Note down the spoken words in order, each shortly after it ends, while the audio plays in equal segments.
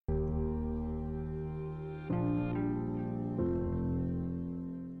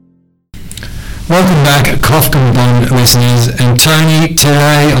Welcome back, Cough and Bond listeners. And Tony,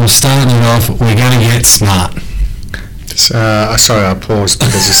 today I'm starting it off. We're going to get smart. Sorry, I paused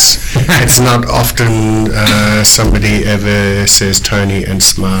because it's not often somebody ever says Tony and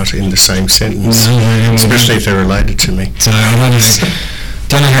smart in the same sentence, especially if they're related to me. So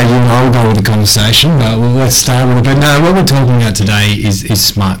I don't know how you and I will go with the conversation, but let's start with it. But no, what we're talking about today is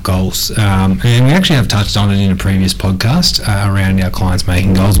smart goals. And we actually have touched on it in a previous podcast around our clients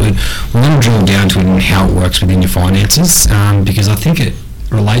making goals, but we're going to drill down to it and how it works within your finances, because I think it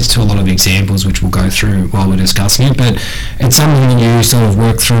relates to a lot of examples which we'll go through while we're discussing it, but it's something that you sort of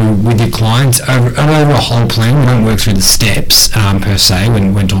work through with your clients over a whole plan. We don't work through the steps per se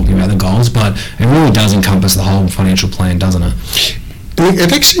when talking about the goals, but it really does encompass the whole financial plan, doesn't it?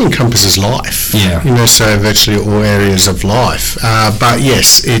 It actually encompasses life, so virtually all areas of life. But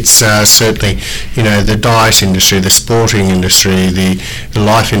yes, it's certainly, the diet industry, the sporting industry, the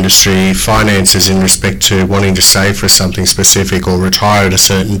life industry, finances in respect to wanting to save for something specific or retire at a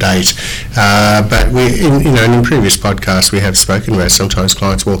certain date. But in previous podcasts we have spoken about sometimes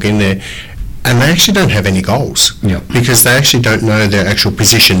clients walk in there and they actually don't have any goals because they actually don't know their actual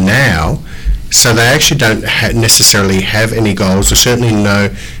position now. So they actually don't necessarily have any goals, or certainly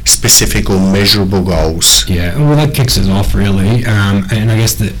no specific or measurable goals. Yeah, well, that kicks us off really, and I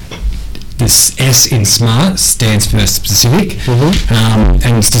guess this S in SMART stands for specific,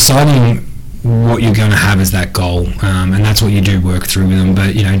 and it's deciding what you're going to have as that goal, and that's what you do work through with them.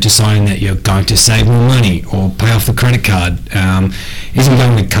 But deciding that you're going to save more money or pay off the credit card isn't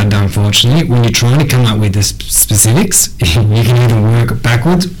going to cut down. Unfortunately, when you're trying to come up with the specifics, you can either work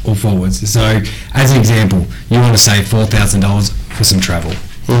backwards or forwards. So, as an example, you want to save $4,000 for some travel.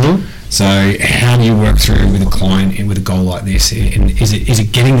 So how do you work through with a client with a goal like this? And is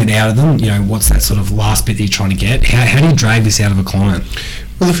it getting it out of them? What's that sort of last bit that you're trying to get? How do you drag this out of a client?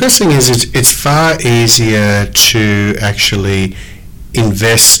 Well, the first thing is it's far easier to actually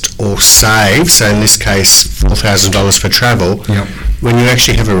invest or save, so in this case $4,000 for travel, when you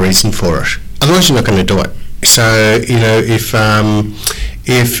actually have a reason for it. Otherwise you're not going to do it. So,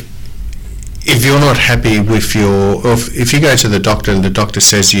 if you're not happy with if you go to the doctor and the doctor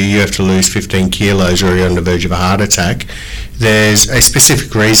says you have to lose 15 kilos or you're on the verge of a heart attack, there's a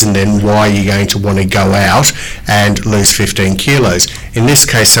specific reason then why you're going to want to go out and lose 15 kilos. In this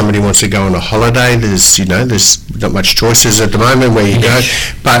case, somebody wants to go on a holiday. There's not much choices at the moment where you go,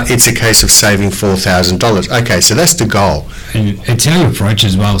 but it's a case of saving $4,000. Okay, so that's the goal. And it's how you approach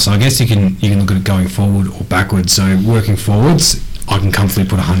as well. So I guess you can look at it going forward or backwards. So working forwards, I can comfortably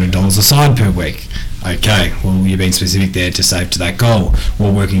put $100 aside per week. Okay, well, you've been specific there to save to that goal.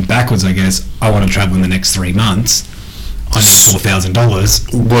 Well, working backwards, I guess, I want to travel in the next 3 months. I need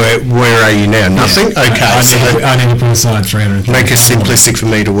 $4,000. Where are you now? Nothing? Okay. I need to put aside $300. Make it simplistic for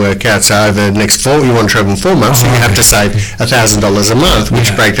me to work out. So over the next you want to travel in 4 months, so you have to save $1,000 a month,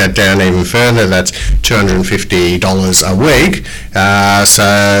 which break that down even further. That's $250 a week. So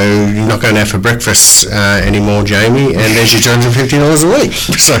you're not going out for breakfast anymore, Jamie, and there's your $250 a week.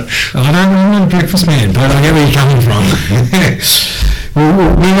 So I'm not a breakfast man, but I get where you're coming from. We'll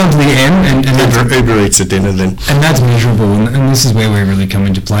move on to the M, and Uber Eats at dinner then. And that's measurable, and this is where we really come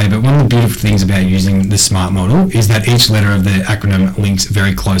into play. But one of the beautiful things about using the SMART model is that each letter of the acronym links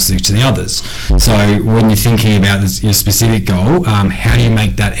very closely to the others. So when you're thinking about your specific goal, how do you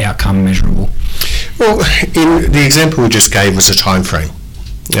make that outcome measurable? Well, in the example we just gave was a time frame.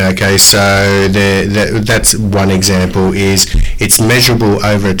 Okay, so that's one example. Is it's measurable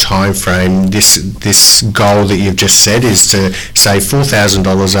over a time frame. This goal that you've just said is to save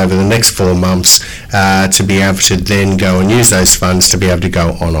 $4,000 over the next 4 months to be able to then go and use those funds to be able to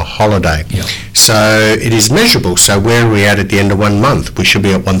go on a holiday. So it is measurable. So where are we at the end of 1 month? We should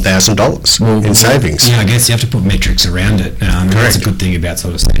be at $1,000 in savings. Yeah, I guess you have to put metrics around it. That's a good thing about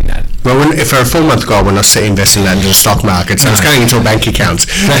sort of saying that. Well, for a 4-month goal, we're not investing that into the stock market, so it's going into a bank account.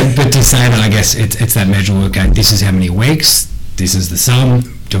 But to say that, I guess it's that measurable. Okay, this is how many weeks. This is the sum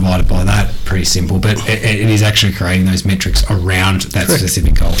divided by that. Pretty simple, but it is actually creating those metrics around that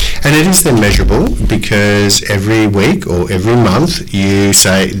specific goal. And it is then measurable because every week or every month you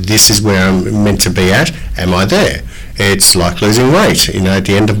say, this is where I'm meant to be at. Am I there? It's like losing weight. At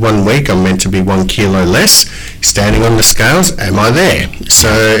the end of 1 week, I'm meant to be 1 kilo less. Standing on the scales, am I there? So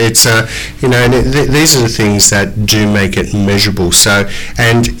it's, these are the things that do make it measurable. So,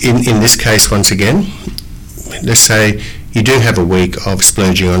 and in this case, once again, let's say you do have a week of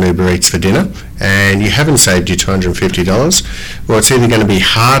splurging on Uber Eats for dinner and you haven't saved your $250. Well, it's either going to be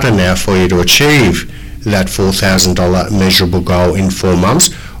harder now for you to achieve that $4,000 measurable goal in 4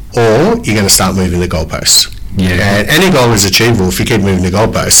 months, or you're going to start moving the goalposts. Yeah. And any goal is achievable if you keep moving the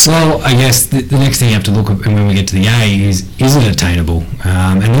goalposts. Well, I guess the next thing you have to look at, and when we get to the A, is it attainable?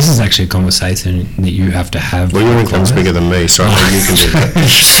 And this is actually a conversation that you have to have. Well, your income's bigger than me, so I know you can do that.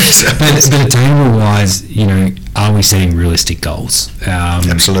 but attainable-wise, are we setting realistic goals?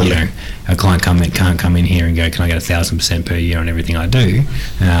 Absolutely. A client can't come in here and go, can I get 1,000% per year on everything I do?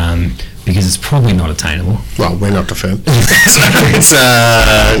 Because it's probably not attainable. Well, we're not the firm.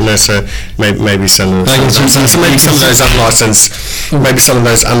 So maybe some of those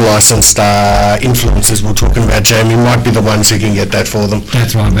unlicensed influencers we're talking about, Jamie, might be the ones who can get that for them.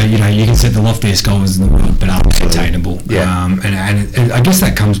 That's right, but you can set the loftiest goals in the world, but are they attainable? Yeah. And I guess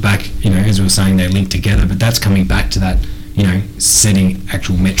that comes back, as we were saying, they link together, but that's coming back to that, setting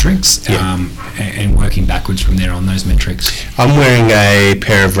actual metrics and working backwards from there on those metrics. I'm wearing a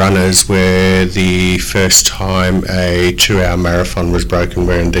pair of runners where the first time a 2-hour marathon was broken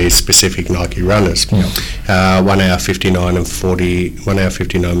wearing these specific Nike runners. 1 hour 59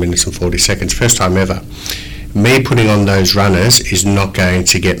 minutes and 40 seconds. First time ever. Me putting on those runners is not going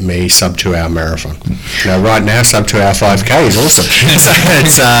to get me sub 2-hour marathon. Now, right now, sub 2-hour 5K is awesome.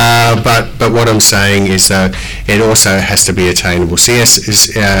 But what I'm saying is it also has to be attainable. CS is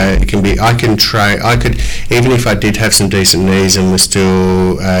it can be. I could even if I did have some decent knees and was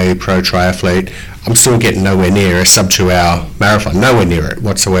still a pro triathlete, I'm still getting nowhere near a sub 2-hour marathon, nowhere near it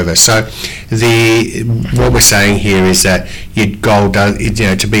whatsoever. So what we're saying here is that your goal does,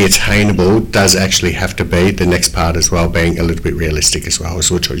 to be attainable, does actually have to be the next part as well, being a little bit realistic as well, as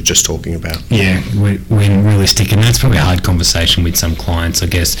what we were just talking about. Yeah, when realistic, and that's probably a hard conversation with some clients, I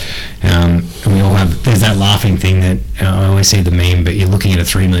guess. We all have, there's that laughing thing that I always see the meme, but you're looking at a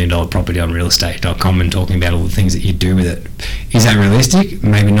 $3 million property on realestate.com and talking about all the things that you do with it. Is that realistic?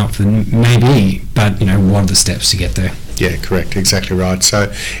 Maybe not maybe, but what are the steps to get there? Yeah, correct, exactly right.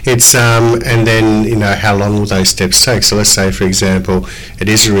 So it's and then how long will those steps take? So let's say, for example, it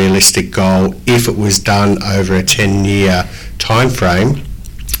is a realistic goal if it was done over a 10-year time frame.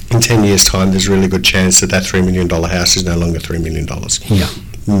 In 10 years' time, there's a really good chance that $3 million house is no longer $3 million. Yeah.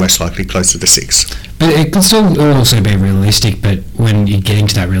 Most likely closer to 6. But it could still also be realistic, but when you get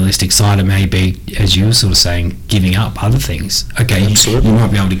into that realistic side, it may be, as you were sort of saying, giving up other things. Okay, you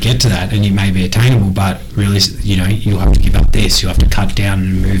might be able to get to that and it may be attainable, but really, you'll have to give up this, you'll have to cut down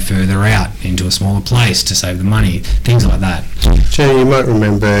and move further out into a smaller place to save the money, things like that. Jenny, you might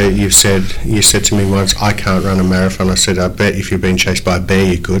remember you said to me once, I can't run a marathon. I said, I bet if you're being chased by a bear,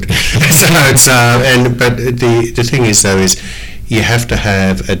 you could. So it's, but the thing is though is, you have to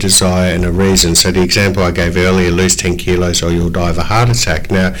have a desire and a reason. So the example I gave earlier, lose 10 kilos or you'll die of a heart attack.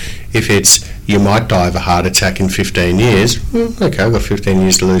 Now, if it's you might die of a heart attack in 15 years, okay, I've got 15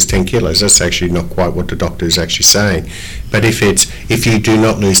 years to lose 10 kilos. That's actually not quite what the doctor is actually saying. But if you do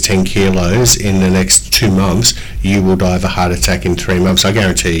not lose 10 kilos in the next 2 months, you will die of a heart attack in 3 months. I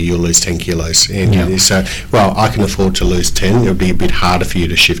guarantee you'll lose 10 kilos. So, I can afford to lose 10. It'll be a bit harder for you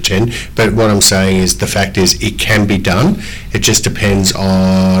to shift 10. But what I'm saying is the fact is it can be done. It just depends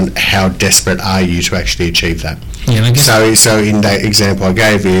on how desperate are you to actually achieve that. Yeah, so in that example I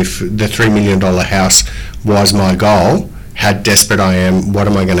gave, if the $3 million house was my goal, how desperate I am, what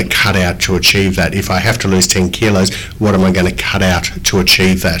am I going to cut out to achieve that? If I have to lose 10 kilos, what am I going to cut out to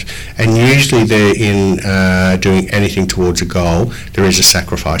achieve that? And usually in doing anything towards a goal, there is a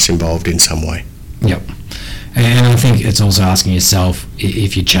sacrifice involved in some way. Yep. And I think it's also asking yourself,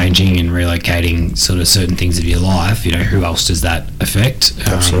 if you're changing and relocating sort of certain things of your life, who else does that affect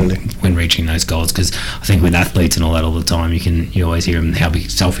when reaching those goals? Because I think with athletes and all that all the time, you always hear them how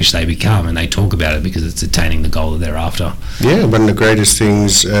selfish they become, and they talk about it because it's attaining the goal that they're after. Yeah, one of the greatest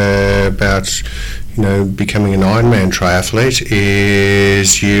things about becoming an Ironman triathlete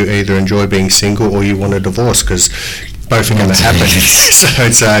is you either enjoy being single or you want a divorce, because both are going to happen. So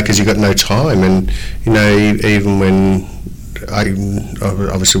it's because you've got no time, and even when I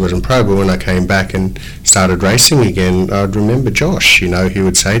obviously wasn't pro, but when I came back and started racing again, I'd remember Josh. He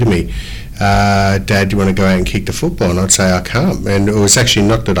would say to me, Dad, do you want to go out and kick the football? And I'd say I can't. And it was actually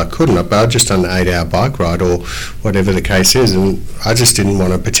not that I couldn't, but I'd just done an 8-hour bike ride or whatever the case is, and I just didn't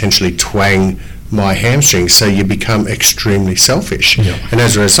want to potentially twang my hamstrings, so you become extremely selfish. Yeah. And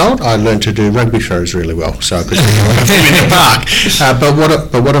as a result, I learned to do rugby throws really well, so I could do them in the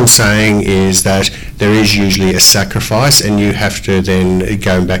park. But what I'm saying is that there is usually a sacrifice, and you have to then,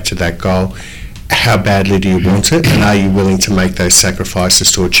 going back to that goal, how badly do you want it, and are you willing to make those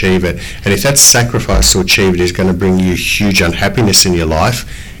sacrifices to achieve it? And if that sacrifice to achieve it is going to bring you huge unhappiness in your life,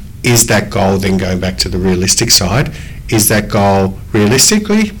 is that goal, then going back to the realistic side, is that goal realistic?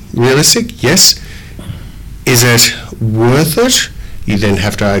 Yes. Is it worth it? you then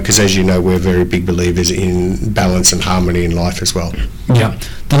have to, because as you know, we're very big believers in balance and harmony in life as well. Yeah.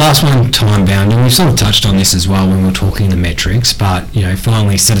 The last one, time bound, and we've sort of touched on this as well when we're talking the metrics, but,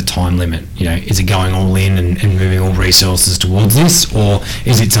 finally set a time limit. Is it going all in and moving all resources towards this, or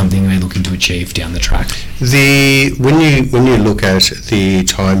is it something we're looking to achieve down the track? When you look at the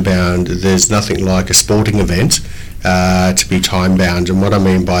time bound, there's nothing like a sporting event to be time bound, and what I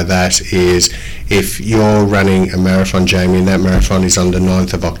mean by that is if you're running a marathon, Jamie, and that marathon is on the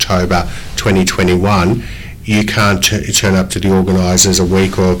 9th of October 2021, you can't turn up to the organisers a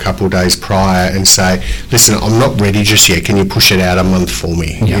week or a couple of days prior and say, listen, I'm not ready just yet, can you push it out a month for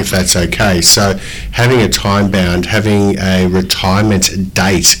me, if that's okay. So having a time bound, having a retirement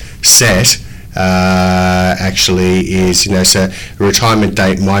date set actually is, so a retirement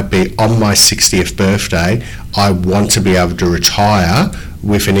date might be on my 60th birthday, I want to be able to retire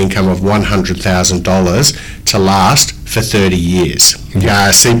with an income of $100,000 to last for 30 years.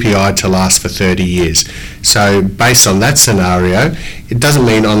 CPI to last for 30 years. So based on that scenario, it doesn't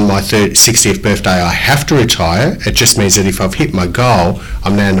mean on my 60th birthday I have to retire. It just means that if I've hit my goal,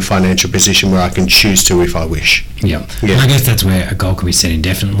 I'm now in a financial position where I can choose to if I wish. Yeah. And I guess that's where a goal can be set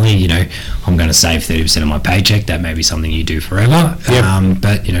indefinitely. I'm going to save 30% of my paycheck. That may be something you do forever.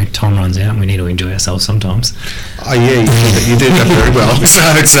 But, time runs out and we need to enjoy ourselves sometimes. Oh, yeah, you do that very well. So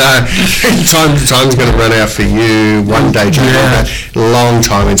it's time's going to run out for you one day, a long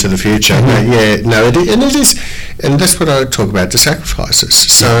time into the future. Mm-hmm. But it is, and that's what I talk about, the sacrifices.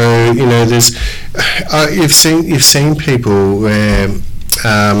 So there's you've seen people where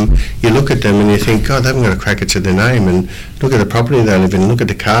you look at them and you think, God, they haven't got a cracker to their name, and look at the property they live in, look at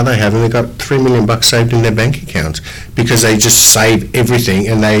the car they have, and they've got $3 million saved in their bank account because they just save everything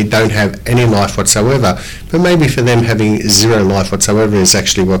and they don't have any life whatsoever. But maybe for them, having zero life whatsoever is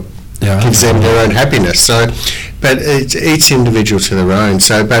actually what gives them their own happiness. So, but it's each individual to their own.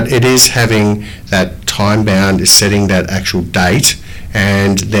 So, but it is having that time bound, is setting that actual date,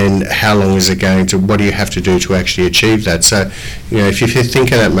 and then how long is it going to, what do you have to do to actually achieve that? So, if you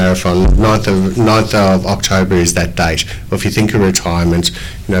think of that marathon, 9th of October is that date. Or if you think of retirement,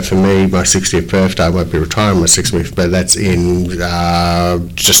 for me, my 60th birthday, I won't be retiring my 60th, but that's in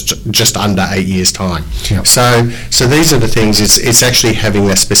just under 8 years' time. Yep. So these are the things. It's actually having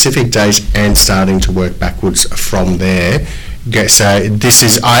that specific date and starting to work backwards from there. So this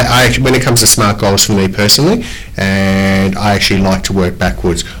is, I when it comes to SMART goals for me personally, and I actually like to work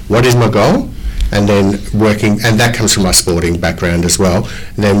backwards. What is my goal? And then working, and that comes from my sporting background as well,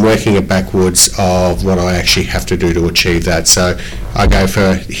 and then working it backwards of what I actually have to do to achieve that. So I go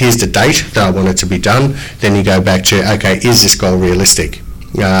for, here's the date that I want it to be done, then you go back to, okay, is this goal realistic?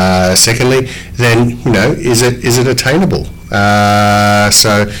 Secondly, then, is it attainable?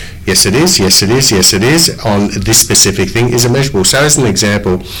 So yes it is, yes it is, yes it is, on this specific thing. Is it measurable? So as an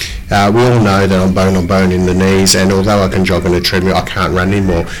example, we all know that I'm bone on bone in the knees, and although I can jog on a treadmill, I can't run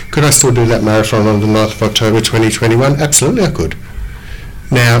anymore. Could I still do that marathon on the 9th of October 2021? Absolutely I could.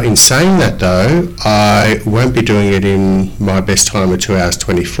 Now, in saying that though, I won't be doing it in my best time of 2 hours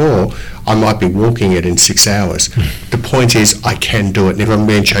 24. I might be walking it in 6 hours. The point is, I can do it. Never I'm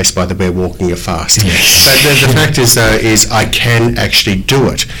being chased by the bear walking it fast. Yes. But the fact is, though, is I can actually do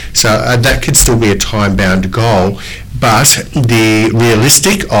it. So that could still be a time-bound goal. But the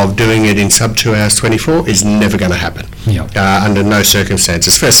realistic of doing it in sub 2 hours 24 is never going to happen. Yep. Under no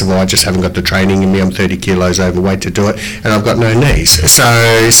circumstances. First of all, I just haven't got the training in me. I'm 30 kilos overweight to do it, and I've got no knees. So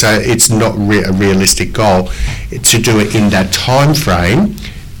it's not a realistic goal to do it in that time frame.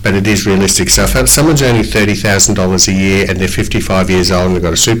 But it is realistic. So if someone's earning $30,000 a year and they're 55 years old and they've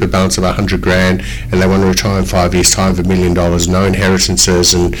got a super balance of $100,000 and they want to retire in 5 years' time for $1 million, no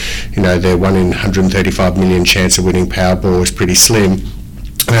inheritances, and their 1 in 135 million chance of winning Powerball is pretty slim,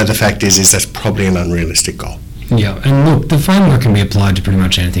 the fact is that's probably an unrealistic goal. Yeah, and look, the framework can be applied to pretty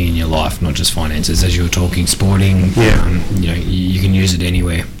much anything in your life, not just finances. As you were talking, sporting, you can use it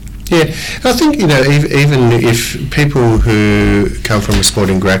anywhere. Yeah, I think, even if people who come from a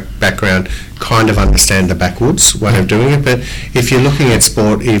sporting background kind of understand the backwards way of doing it, but if you're looking at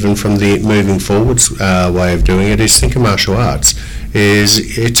sport even from the moving forwards way of doing it, is think of martial arts.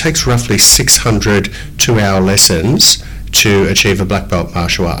 It takes roughly 600 2-hour lessons to achieve a black belt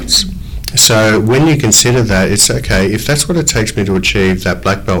martial arts. So when you consider that, it's okay, if that's what it takes me to achieve that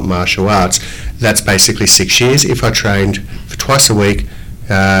black belt martial arts, that's basically 6 years. If I trained for twice a week,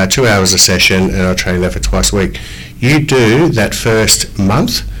 2 hours a session, and I train that for twice a week. You do that first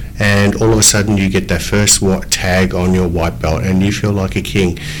month, and all of a sudden you get that first tag on your white belt, and you feel like a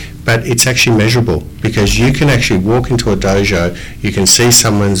king. but it's actually measurable, because you can actually walk into a dojo, you can see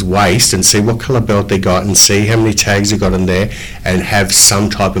someone's waist and see what colour belt they got and see how many tags they got in there and have some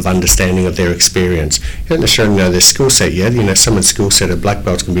type of understanding of their experience. You don't necessarily know their skill set yet. Someone's skill set of black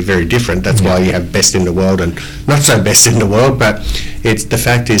belts can be very different. That's why you have best in the world and not so best in the world, but the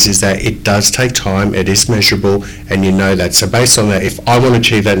fact is that it does take time, it is measurable, and you know that. So based on that, if I want to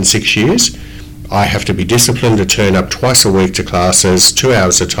achieve that in 6 years, I have to be disciplined to turn up twice a week to classes, 2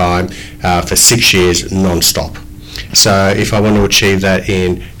 hours a time, for 6 years non-stop. So if I want to achieve that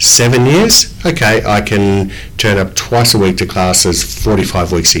in 7 years, okay, I can turn up twice a week to classes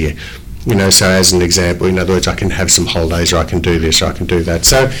 45 weeks a year. So as an example, in other words, I can have some holidays, or I can do this, or I can do that.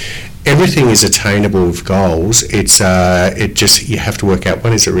 So everything is attainable with goals. You have to work out,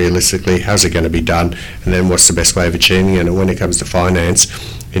 when is it realistically, how's it going to be done, and then what's the best way of achieving it. And when it comes to finance,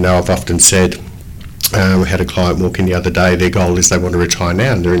 I've often said, we had a client walk in the other day, their goal is they want to retire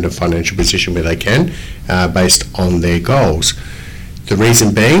now, and they're in a financial position where they can, based on their goals. The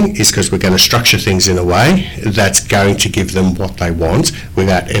reason being is because we're going to structure things in a way that's going to give them what they want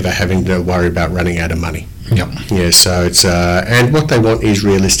without ever having to worry about running out of money. Yep. Yeah, so it's and what they want is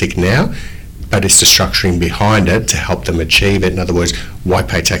realistic now, but it's the structuring behind it to help them achieve it. In other words, why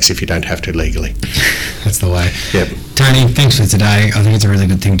pay tax if you don't have to legally? That's the way. Yep. Tony, thanks for today. I think it's a really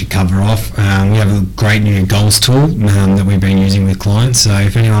good thing to cover off. We have a great new goals tool that we've been using with clients. So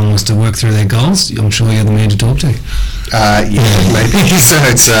if anyone wants to work through their goals, I'm sure you're the man to talk to. Maybe. So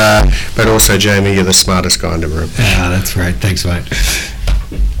it's, but also, Jamie, you're the smartest guy in the room. That's great. Thanks, mate.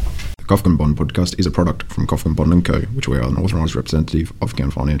 The Kofkin Bond podcast is a product from Kofkin Bond & Co., which we are an authorised representative of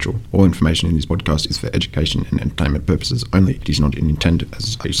Count Financial. All information in this podcast is for education and entertainment purposes only. It is not intended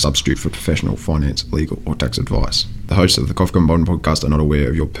as a substitute for professional finance, legal or tax advice. The hosts of the Kofkin Bond podcast are not aware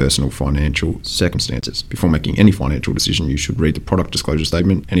of your personal financial circumstances. Before making any financial decision, you should read the product disclosure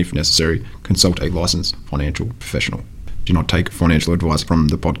statement and, if necessary, consult a licensed financial professional. Do not take financial advice from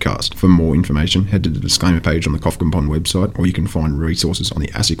the podcast. For more information, head to the disclaimer page on the Kofkin Bond website, or you can find resources on the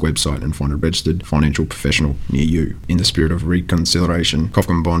ASIC website and find a registered financial professional near you. In the spirit of reconciliation,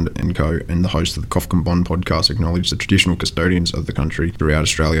 Kofkin Bond & Co. and the host of the Kofkin Bond podcast acknowledge the traditional custodians of the country throughout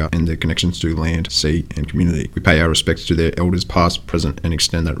Australia and their connections to land, sea and community. We pay our respects to their elders past, present and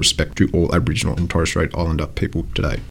extend that respect to all Aboriginal and Torres Strait Islander people today.